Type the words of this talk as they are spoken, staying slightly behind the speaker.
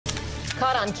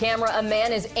Caught on camera, a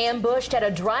man is ambushed at a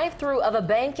drive-thru of a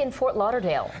bank in Fort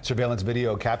Lauderdale. Surveillance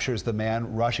video captures the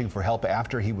man rushing for help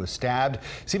after he was stabbed.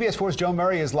 CBS 4's Joan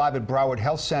Murray is live at Broward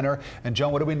Health Center. And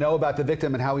Joan, what do we know about the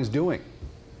victim and how he's doing?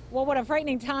 Well, what a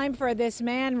frightening time for this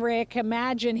man, Rick.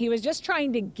 Imagine he was just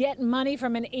trying to get money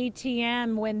from an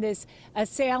ATM when this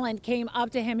assailant came up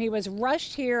to him. He was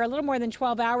rushed here a little more than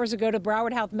 12 hours ago to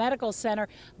Broward Health Medical Center,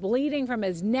 bleeding from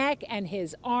his neck and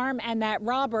his arm, and that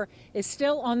robber is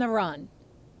still on the run.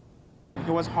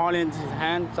 He was holding his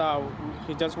hand, so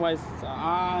he just was,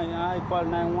 I called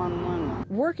 911.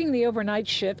 Working the overnight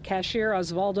shift, cashier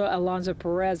Osvaldo Alonso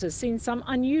Perez has seen some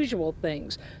unusual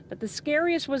things. But the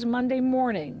scariest was Monday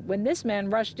morning when this man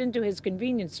rushed into his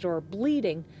convenience store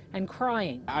bleeding and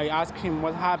crying. I asked him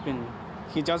what happened.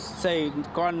 He just said,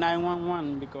 call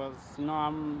 911 because,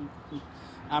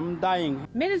 I'm dying.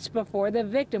 Minutes before, the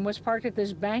victim was parked at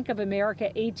this Bank of America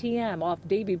ATM off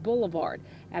Davie Boulevard.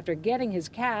 After getting his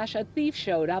cash, a thief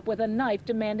showed up with a knife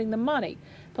demanding the money.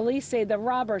 Police say the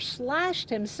robber slashed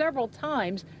him several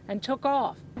times and took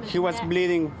off. He was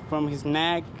bleeding from his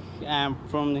neck and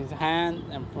from his hand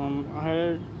and from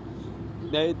her.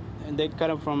 They cut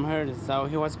him from her, so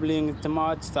he was bleeding too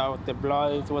much, so the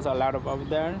blood was a lot over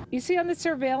there. You see on the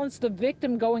surveillance the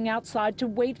victim going outside to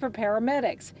wait for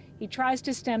paramedics. He tries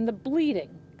to stem the bleeding.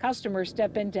 Customers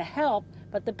step in to help,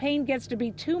 but the pain gets to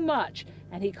be too much,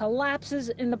 and he collapses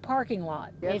in the parking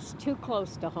lot. It's too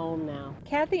close to home now.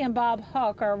 Kathy and Bob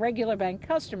Huck are regular bank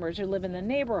customers who live in the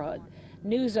neighborhood.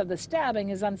 News of the stabbing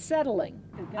is unsettling.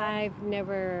 I've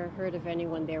never heard of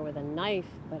anyone there with a knife,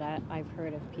 but I've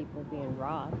heard of people being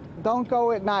robbed. Don't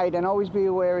go at night and always be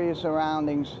aware of your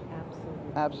surroundings.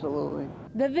 Absolutely. Absolutely.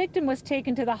 The victim was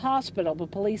taken to the hospital, but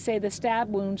police say the stab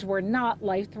wounds were not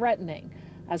life-threatening.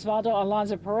 Osvaldo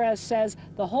Alonso Perez says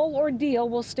the whole ordeal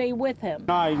will stay with him.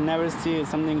 No, I never see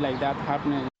something like that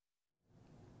happening.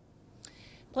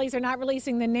 Police are not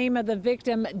releasing the name of the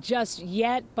victim just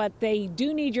yet, but they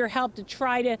do need your help to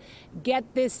try to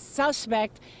get this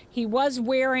suspect. He was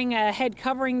wearing a head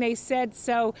covering, they said,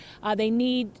 so they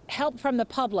need help from the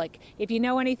public. If you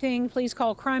know anything, please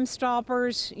call Crime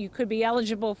Stoppers. You could be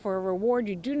eligible for a reward.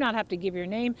 You do not have to give your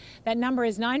name. That number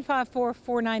is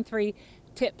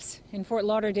 954-493-TIPS. In Fort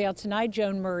Lauderdale tonight,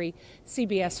 Joan Murray,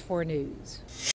 CBS 4 News.